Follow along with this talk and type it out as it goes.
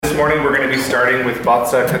morning we're going to be starting with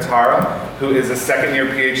Batsa Katara, who is a second-year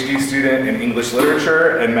PhD student in English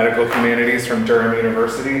Literature and Medical Humanities from Durham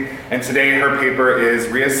University. And today her paper is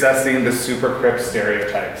Reassessing the Supercrypt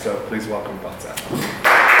Stereotype. So please welcome Batsa.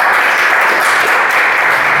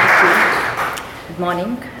 Good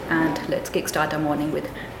morning, and let's kickstart our morning with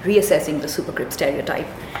Reassessing the Supercrypt Stereotype.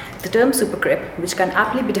 The term supercrypt, which can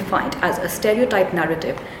aptly be defined as a stereotype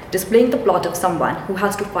narrative displaying the plot of someone who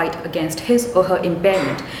has to fight against his or her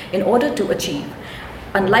impairment in order to achieve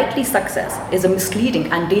unlikely success, is a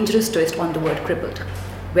misleading and dangerous twist on the word crippled,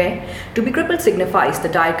 where to be crippled signifies the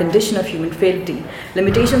dire condition of human frailty,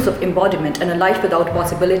 limitations of embodiment, and a life without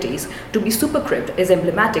possibilities. To be supercrypt is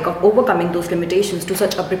emblematic of overcoming those limitations to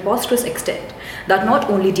such a preposterous extent that not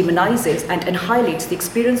only demonizes and annihilates the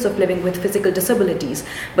experience of living with physical disabilities,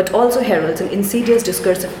 but also heralds an insidious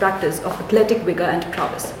discursive practice of athletic vigor and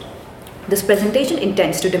prowess. This presentation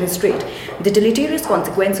intends to demonstrate the deleterious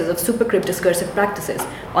consequences of supercrypt discursive practices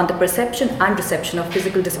on the perception and reception of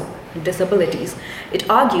physical disabilities. It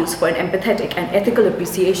argues for an empathetic and ethical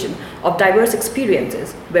appreciation of diverse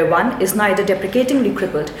experiences where one is neither deprecatingly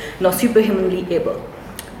crippled nor superhumanly able.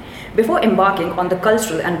 Before embarking on the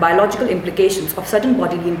cultural and biological implications of sudden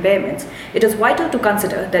bodily impairments, it is vital to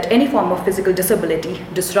consider that any form of physical disability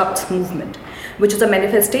disrupts movement, which is a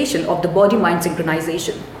manifestation of the body-mind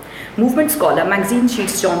synchronization. Movement scholar Maxine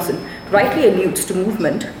Sheets Johnson rightly alludes to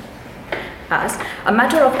movement as a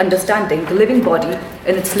matter of understanding the living body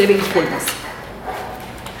in its living fullness.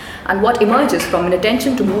 And what emerges from an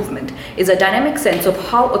attention to movement is a dynamic sense of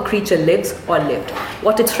how a creature lives or lived,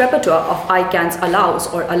 what its repertoire of I-cans allows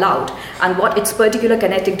or allowed, and what its particular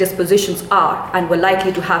kinetic dispositions are and were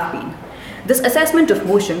likely to have been. This assessment of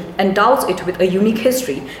motion endows it with a unique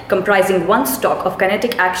history comprising one stock of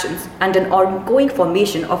kinetic actions and an ongoing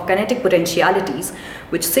formation of kinetic potentialities,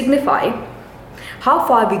 which signify how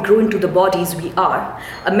far we grow into the bodies we are,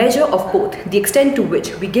 a measure of both the extent to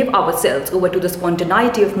which we give ourselves over to the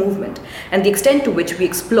spontaneity of movement and the extent to which we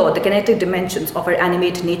explore the kinetic dimensions of our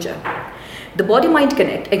animate nature. The body-mind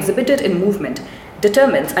connect exhibited in movement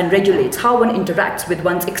determines and regulates how one interacts with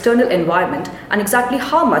one's external environment and exactly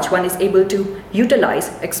how much one is able to utilize,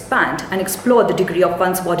 expand, and explore the degree of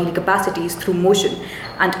one's bodily capacities through motion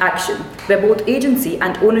and action, where both agency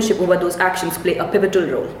and ownership over those actions play a pivotal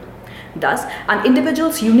role. Thus, an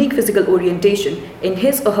individual's unique physical orientation in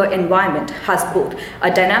his or her environment has both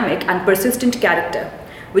a dynamic and persistent character,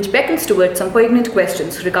 which beckons towards some poignant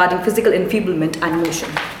questions regarding physical enfeeblement and motion.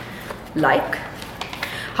 Like,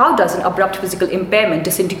 how does an abrupt physical impairment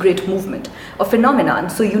disintegrate movement, a phenomenon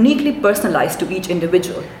so uniquely personalized to each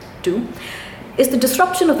individual? 2. Is the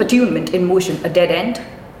disruption of attunement in motion a dead end?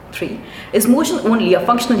 3. Is motion only a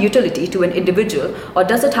functional utility to an individual, or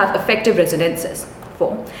does it have effective resonances?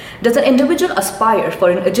 4. Does an individual aspire for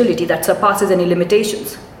an agility that surpasses any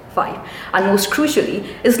limitations? 5. And most crucially,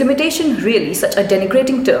 is limitation really such a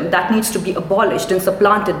denigrating term that needs to be abolished and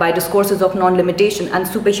supplanted by discourses of non-limitation and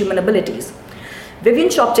superhuman abilities? Vivian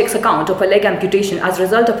Shopchick's account of a leg amputation as a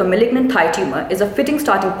result of a malignant thigh tumor is a fitting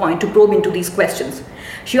starting point to probe into these questions.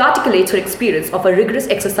 She articulates her experience of a rigorous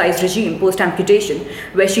exercise regime post-amputation,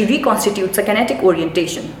 where she reconstitutes a kinetic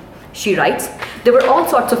orientation. She writes, "There were all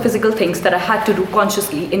sorts of physical things that I had to do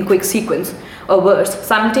consciously in quick sequence, or worse,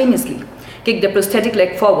 simultaneously. Kick the prosthetic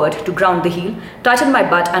leg forward to ground the heel, tighten my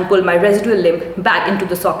butt and pull my residual limb back into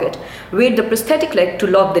the socket, weight the prosthetic leg to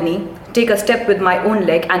lock the knee, take a step with my own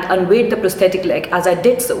leg and unweight the prosthetic leg as I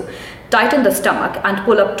did so, tighten the stomach and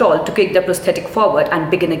pull up tall to kick the prosthetic forward and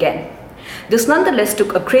begin again. This nonetheless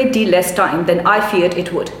took a great deal less time than I feared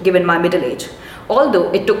it would, given my middle age. Although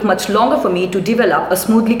it took much longer for me to develop a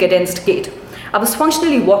smoothly cadenced gait, I was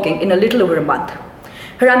functionally walking in a little over a month."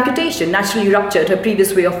 Her amputation naturally ruptured her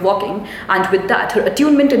previous way of walking, and with that, her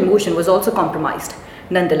attunement in motion was also compromised.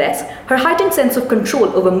 Nonetheless, her heightened sense of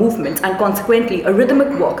control over movements and consequently a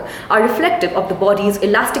rhythmic walk are reflective of the body's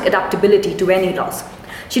elastic adaptability to any loss.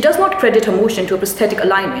 She does not credit her motion to a prosthetic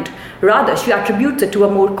alignment, rather she attributes it to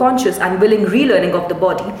a more conscious and willing relearning of the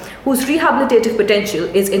body, whose rehabilitative potential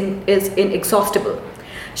is inexhaustible.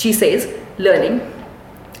 She says, "Learning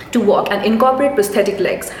to walk and incorporate prosthetic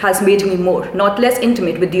legs has made me more, not less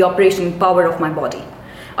intimate with the operation power of my body.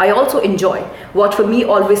 I also enjoy what for me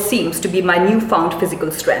always seems to be my newfound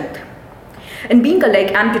physical strength." In being a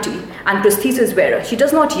leg amputee and prosthesis wearer, she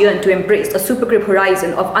does not yearn to embrace a supercrypt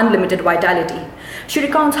horizon of unlimited vitality. She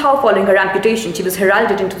recounts how following her amputation, she was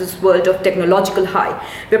heralded into this world of technological high,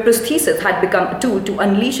 where prosthesis had become a tool to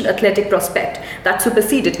unleash an athletic prospect that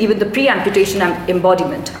superseded even the pre-amputation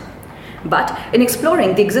embodiment. But in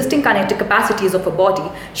exploring the existing kinetic capacities of her body,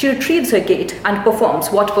 she retrieves her gait and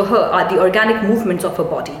performs what for her are the organic movements of her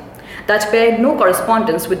body. that bear no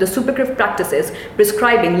correspondence with the supercrip practices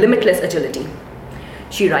prescribing limitless agility.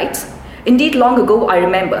 She writes, "Indeed, long ago I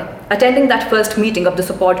remember attending that first meeting of the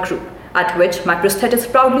support group, at which my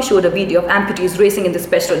prosthetist proudly showed a video of amputees racing in the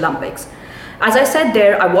Special Olympics. As I sat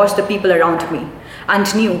there, I watched the people around me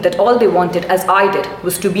and knew that all they wanted, as I did,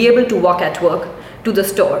 was to be able to walk at work, to the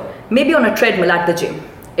store, maybe on a treadmill at the gym.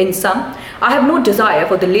 In sum, I have no desire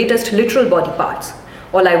for the latest literal body parts.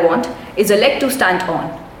 All I want is a leg to stand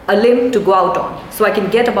on, a limb to go out on, so I can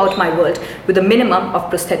get about my world with a minimum of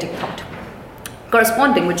prosthetic thought."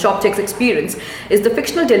 Corresponding with Sobczak's experience is the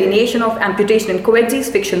fictional delineation of amputation in Coetzee's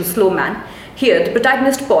fiction Slow Man. Here, the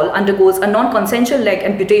protagonist Paul undergoes a non-consensual leg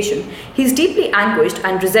amputation. He is deeply anguished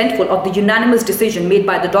and resentful of the unanimous decision made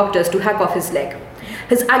by the doctors to hack off his leg.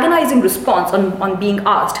 His agonizing response on being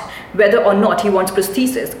asked whether or not he wants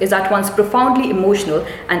prosthesis is at once profoundly emotional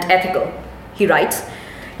and ethical. He writes,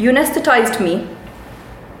 "You anesthetized me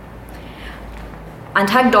and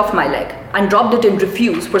hacked off my leg and dropped it in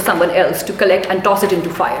refuse for someone else to collect and toss it into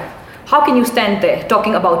fire. How can you stand there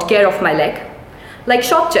talking about care of my leg?" Like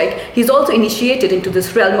Sobczak, he's also initiated into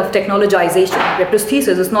this realm of technologization, where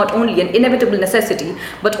prosthesis is not only an inevitable necessity,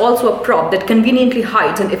 but also a prop that conveniently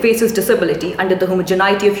hides and effaces disability under the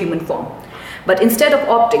homogeneity of human form. But instead of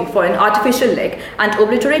opting for an artificial leg and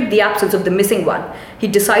obliterate the absence of the missing one, he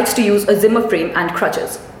decides to use a Zimmer frame and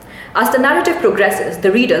crutches. As the narrative progresses,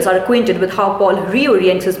 the readers are acquainted with how Paul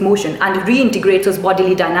reorients his motion and reintegrates his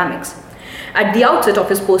bodily dynamics. At the outset of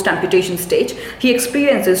his post-amputation stage, he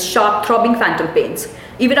experiences sharp, throbbing phantom pains.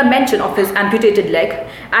 Even a mention of his amputated leg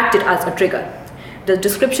acted as a trigger. The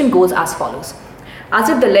description goes as follows. "As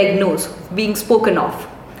if the leg knows being spoken of,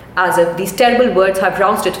 as if these terrible words have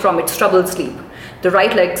roused it from its troubled sleep. The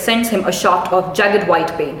right leg sends him a shaft of jagged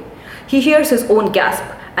white pain. He hears his own gasp,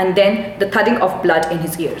 and then the thudding of blood in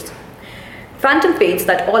his ears." Phantom pains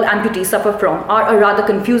that all amputees suffer from are a rather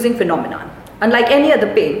confusing phenomenon. Unlike any other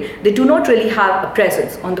pain, they do not really have a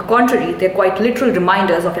presence. On the contrary, they are quite literal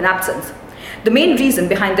reminders of an absence. The main reason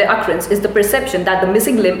behind their occurrence is the perception that the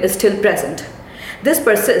missing limb is still present. This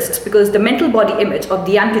persists because the mental body image of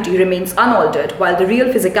the amputee remains unaltered, while the real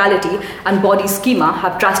physicality and body schema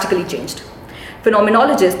have drastically changed.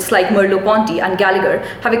 Phenomenologists like Merleau-Ponty and Gallagher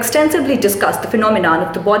have extensively discussed the phenomenon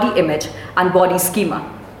of the body image and body schema.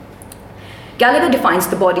 Gallagher defines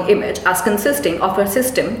the body image as consisting of a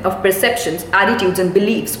system of perceptions, attitudes, and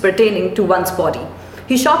beliefs pertaining to one's body.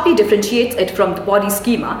 He sharply differentiates it from the body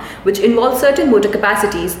schema, which involves certain motor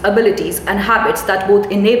capacities, abilities, and habits that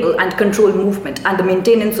both enable and control movement and the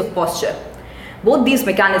maintenance of posture. Both these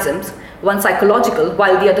mechanisms, one psychological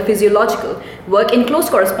while the other physiological, work in close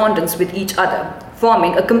correspondence with each other,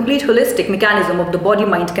 forming a complete holistic mechanism of the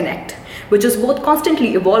body-mind connect, which is both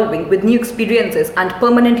constantly evolving with new experiences and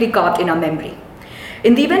permanently carved in our memory.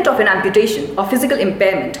 In the event of an amputation or physical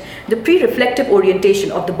impairment, the pre-reflective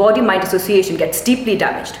orientation of the body-mind association gets deeply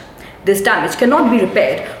damaged. This damage cannot be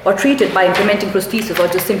repaired or treated by implementing prosthesis or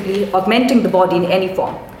just simply augmenting the body in any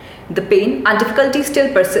form. The pain and difficulty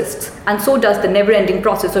still persists, and so does the never-ending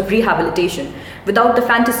process of rehabilitation, without the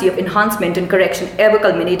fantasy of enhancement and correction ever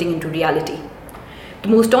culminating into reality. The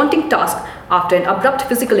most daunting task after an abrupt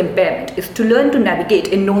physical impairment is to learn to navigate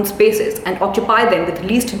in known spaces and occupy them with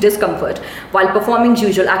least discomfort while performing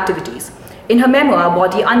usual activities. In her memoir,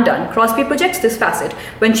 Body Undone, Crosby projects this facet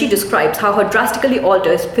when she describes how her drastically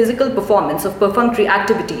alters physical performance of perfunctory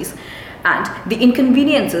activities and the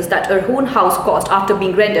inconveniences that her own house caused after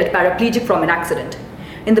being rendered paraplegic from an accident.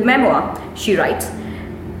 In the memoir, she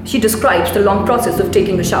describes the long process of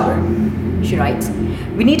taking a shower. She writes,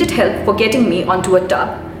 "We needed help for getting me onto a tub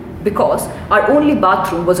because our only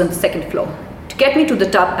bathroom was on the second floor. To get me to the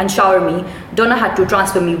tub and shower me, Donna had to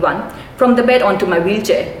transfer me 1, from the bed onto my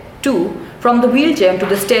wheelchair, 2, from the wheelchair onto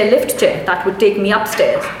the stair lift chair that would take me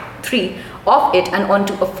upstairs, 3, off it and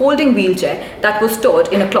onto a folding wheelchair that was stored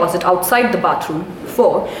in a closet outside the bathroom,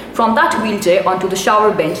 4, from that wheelchair onto the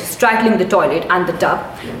shower bench straddling the toilet and the tub,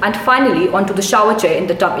 and finally onto the shower chair in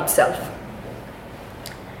the tub itself."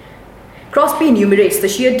 Crosby enumerates the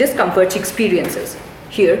sheer discomfort she experiences.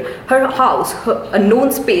 Here, her house, a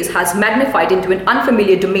known space, has magnified into an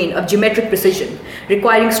unfamiliar domain of geometric precision,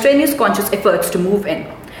 requiring strenuous conscious efforts to move in.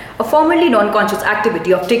 A formerly non-conscious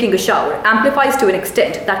activity of taking a shower amplifies to an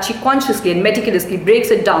extent that she consciously and meticulously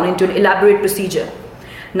breaks it down into an elaborate procedure.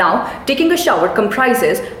 Now, taking a shower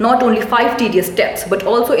comprises not only 5 tedious steps, but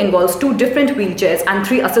also involves 2 different wheelchairs and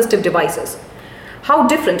 3 assistive devices. How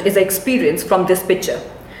different is the experience from this picture?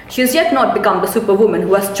 She has yet not become the superwoman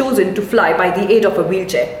who has chosen to fly by the aid of a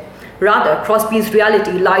wheelchair. Rather, Crosby's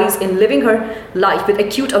reality lies in living her life with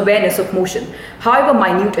acute awareness of motion, however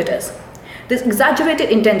minute it is. This exaggerated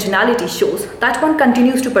intentionality shows that one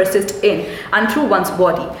continues to persist in and through one's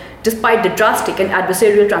body, despite the drastic and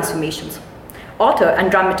adversarial transformations. Author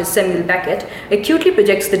and dramatist Samuel Beckett acutely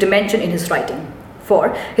projects the dimension in his writing.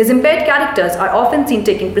 For his impaired characters are often seen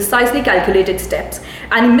taking precisely calculated steps,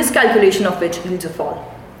 any miscalculation of which leads a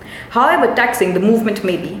fall. However taxing the movement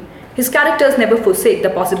may be, his characters never forsake the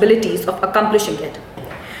possibilities of accomplishing it.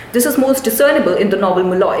 This is most discernible in the novel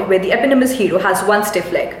Molloy, where the eponymous hero has one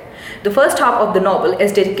stiff leg. The first half of the novel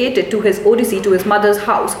is dedicated to his odyssey to his mother's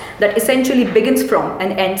house that essentially begins from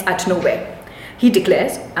and ends at nowhere. He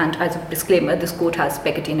declares, and as a disclaimer, this quote has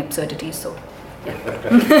Beckettian absurdities, so yeah.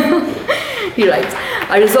 He writes,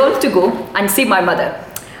 I resolved to go and see my mother.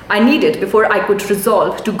 I needed, before I could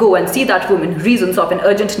resolve to go and see that woman, reasons of an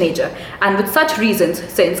urgent nature, and with such reasons,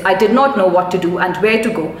 since I did not know what to do and where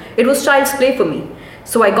to go, it was child's play for me.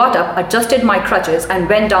 So I got up, adjusted my crutches, and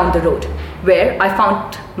went down the road, where I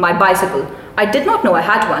found my bicycle. I did not know I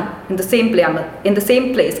had one. In the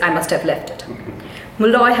same place I must have left it.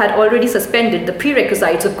 Molloy had already suspended the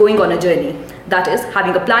prerequisites of going on a journey, that is,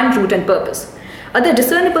 having a planned route and purpose. Other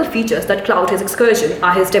discernible features that cloud his excursion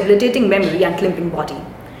are his debilitating memory and limping body.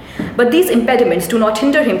 But these impediments do not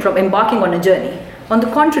hinder him from embarking on a journey. On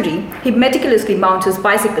the contrary, he meticulously mounts his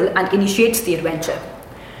bicycle and initiates the adventure,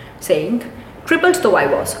 saying, crippled though I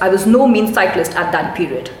was no mean cyclist at that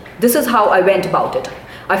period. This is how I went about it.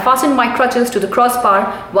 I fastened my crutches to the crossbar,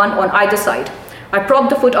 one on either side. I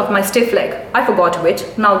propped the foot of my stiff leg, I forgot which,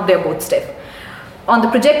 now they're both stiff, on the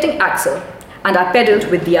projecting axle, and I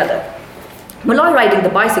pedaled with the other. Molloy, riding the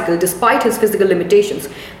bicycle despite his physical limitations,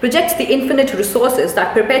 projects the infinite resources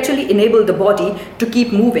that perpetually enable the body to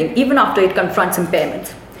keep moving even after it confronts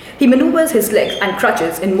impairments. He maneuvers his legs and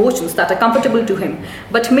crutches in motions that are comfortable to him,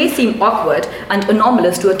 but may seem awkward and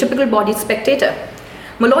anomalous to a typical bodied spectator.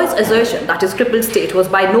 Molloy's assertion that his crippled state was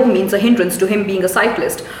by no means a hindrance to him being a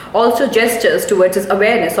cyclist also gestures towards his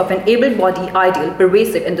awareness of an able-bodied ideal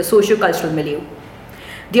pervasive in the socio-cultural milieu.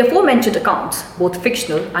 The aforementioned accounts, both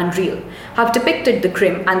fictional and real, have depicted the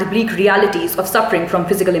grim and bleak realities of suffering from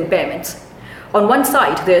physical impairments. On one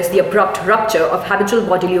side, there is the abrupt rupture of habitual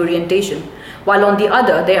bodily orientation, while on the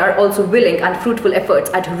other, there are also willing and fruitful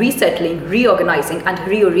efforts at resettling, reorganizing, and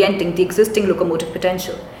reorienting the existing locomotive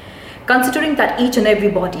potential. Considering that each and every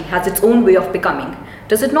body has its own way of becoming,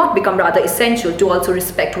 does it not become rather essential to also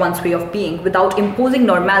respect one's way of being without imposing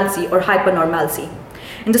normalcy or hypernormalcy?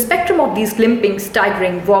 In the spectrum of these limping,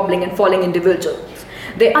 staggering, wobbling, and falling individuals,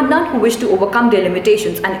 there are none who wish to overcome their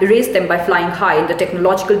limitations and erase them by flying high in the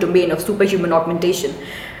technological domain of superhuman augmentation,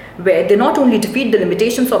 where they not only defeat the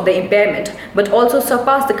limitations of their impairment, but also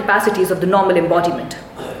surpass the capacities of the normal embodiment.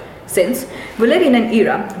 Since we live in an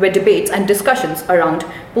era where debates and discussions around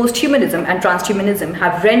posthumanism and transhumanism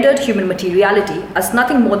have rendered human materiality as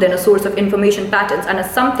nothing more than a source of information patterns and as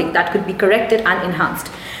something that could be corrected and enhanced,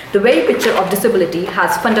 the very picture of disability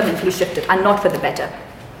has fundamentally shifted, and not for the better.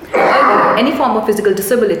 Earlier, any form of physical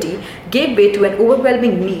disability gave way to an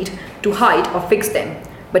overwhelming need to hide or fix them.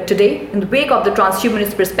 But today, in the wake of the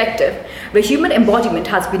transhumanist perspective, where human embodiment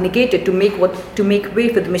has been negated to make way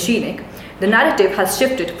for the machinic, the narrative has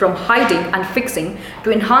shifted from hiding and fixing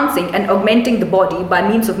to enhancing and augmenting the body by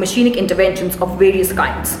means of machinic interventions of various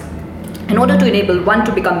kinds, in order to enable one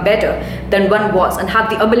to become better than one was and have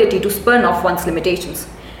the ability to spurn off one's limitations.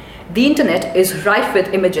 The internet is rife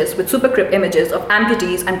with images, with supercrip images of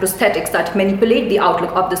amputees and prosthetics that manipulate the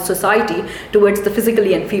outlook of this society towards the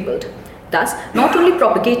physically enfeebled, thus not only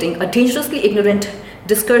propagating a dangerously ignorant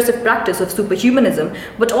discursive practice of superhumanism,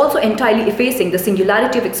 but also entirely effacing the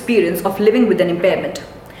singularity of experience of living with an impairment.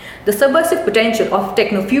 The subversive potential of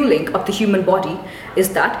techno-fueling of the human body is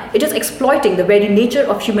that it is exploiting the very nature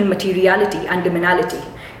of human materiality and liminality,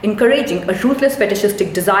 encouraging a ruthless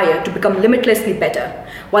fetishistic desire to become limitlessly better,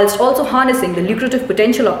 whilst also harnessing the lucrative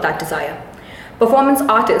potential of that desire. Performance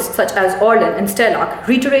artists such as Orlan and Stellak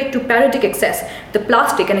reiterate to parodic excess the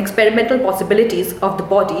plastic and experimental possibilities of the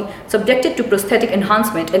body subjected to prosthetic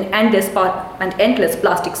enhancement and endless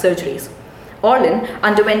plastic surgeries. Orlan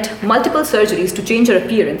underwent multiple surgeries to change her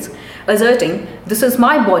appearance, asserting, "This is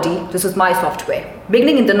my body, this is my software."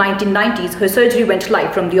 Beginning in the 1990s, her surgery went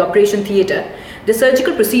live from the operation theatre. The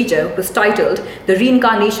surgical procedure was titled The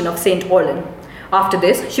Reincarnation of Saint Orlan. After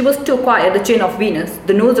this, she was to acquire the chin of Venus,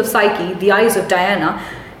 the nose of Psyche, the eyes of Diana,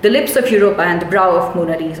 the lips of Europa, and the brow of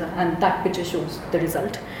Mona Lisa. And that picture shows the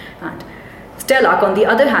result. And Stellak, on the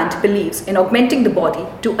other hand, believes in augmenting the body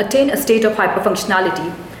to attain a state of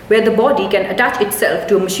hyperfunctionality where the body can attach itself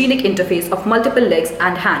to a machinic interface of multiple legs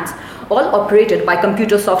and hands, all operated by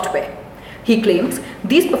computer software. He claims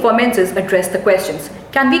these performances address the questions: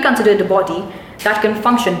 can we consider a body that can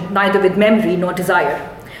function neither with memory nor desire?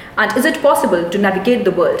 And is it possible to navigate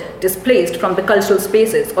the world displaced from the cultural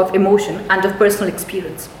spaces of emotion and of personal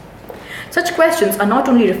experience? Such questions are not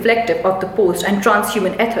only reflective of the post and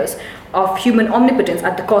transhuman ethos of human omnipotence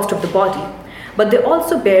at the cost of the body, but they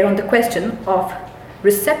also bear on the question of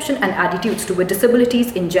reception and attitudes toward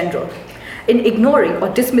disabilities in general. In ignoring or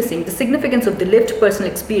dismissing the significance of the lived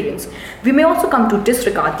personal experience, we may also come to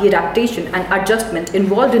disregard the adaptation and adjustment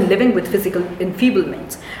involved in living with physical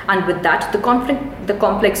enfeeblements, and with that, the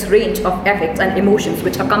complex range of affects and emotions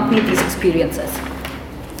which accompany these experiences.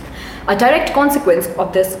 A direct consequence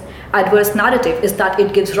of this adverse narrative is that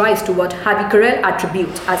it gives rise to what Javi Carrel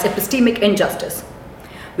attributes as epistemic injustice,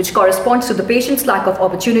 which corresponds to the patient's lack of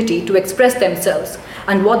opportunity to express themselves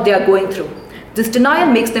and what they are going through. This denial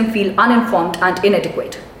makes them feel uninformed and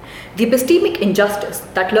inadequate. The epistemic injustice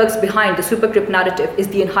that lurks behind the supercrypt narrative is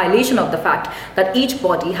the annihilation of the fact that each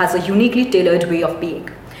body has a uniquely tailored way of being.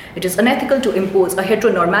 It is unethical to impose a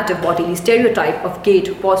heteronormative bodily stereotype of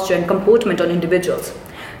gait, posture, and comportment on individuals.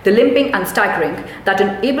 The limping and staggering that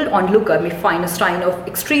an able onlooker may find a sign of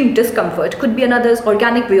extreme discomfort could be another's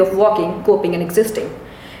organic way of walking, coping, and existing.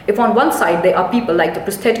 If on one side there are people like the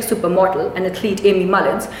prosthetic supermodel and athlete Amy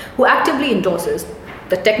Mullins, who actively endorses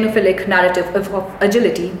the technophilic narrative of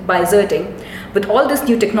agility by asserting, with all this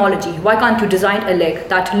new technology, why can't you design a leg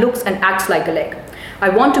that looks and acts like a leg? I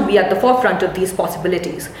want to be at the forefront of these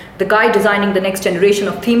possibilities. The guy designing the next generation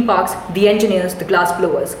of theme parks, the engineers, the glass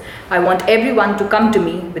blowers. I want everyone to come to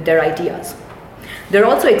me with their ideas. There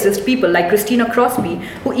also exist people like Christina Crosby,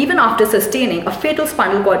 who even after sustaining a fatal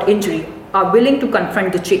spinal cord injury are willing to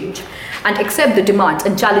confront the change and accept the demands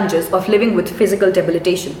and challenges of living with physical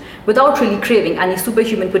debilitation without really craving any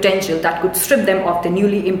superhuman potential that could strip them of the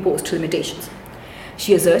newly imposed limitations.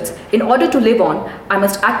 She asserts, in order to live on, I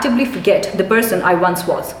must actively forget the person I once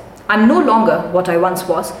was. I'm no longer what I once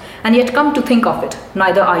was, and yet come to think of it,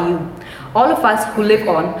 neither are you. All of us who live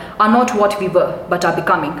on are not what we were, but are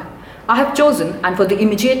becoming. I have chosen, and for the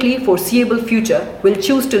immediately foreseeable future, will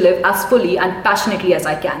choose to live as fully and passionately as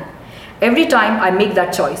I can. Every time I make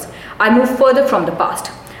that choice, I move further from the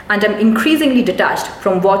past, and am increasingly detached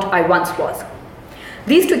from what I once was.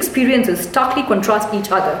 These two experiences starkly contrast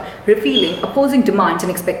each other, revealing opposing demands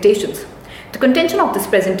and expectations. The contention of this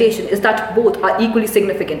presentation is that both are equally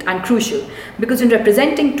significant and crucial, because in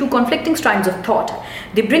representing two conflicting strands of thought,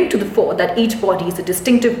 they bring to the fore that each body is a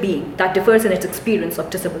distinctive being that differs in its experience of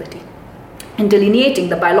disability. In delineating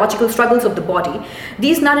the biological struggles of the body,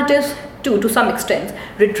 these narratives too, to some extent,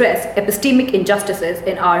 redress epistemic injustices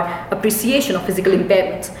in our appreciation of physical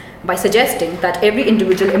impairments by suggesting that every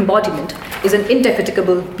individual embodiment is an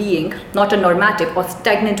indefatigable being, not a normative or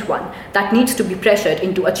stagnant one that needs to be pressured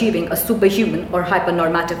into achieving a superhuman or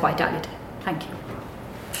hypernormative vitality. Thank you.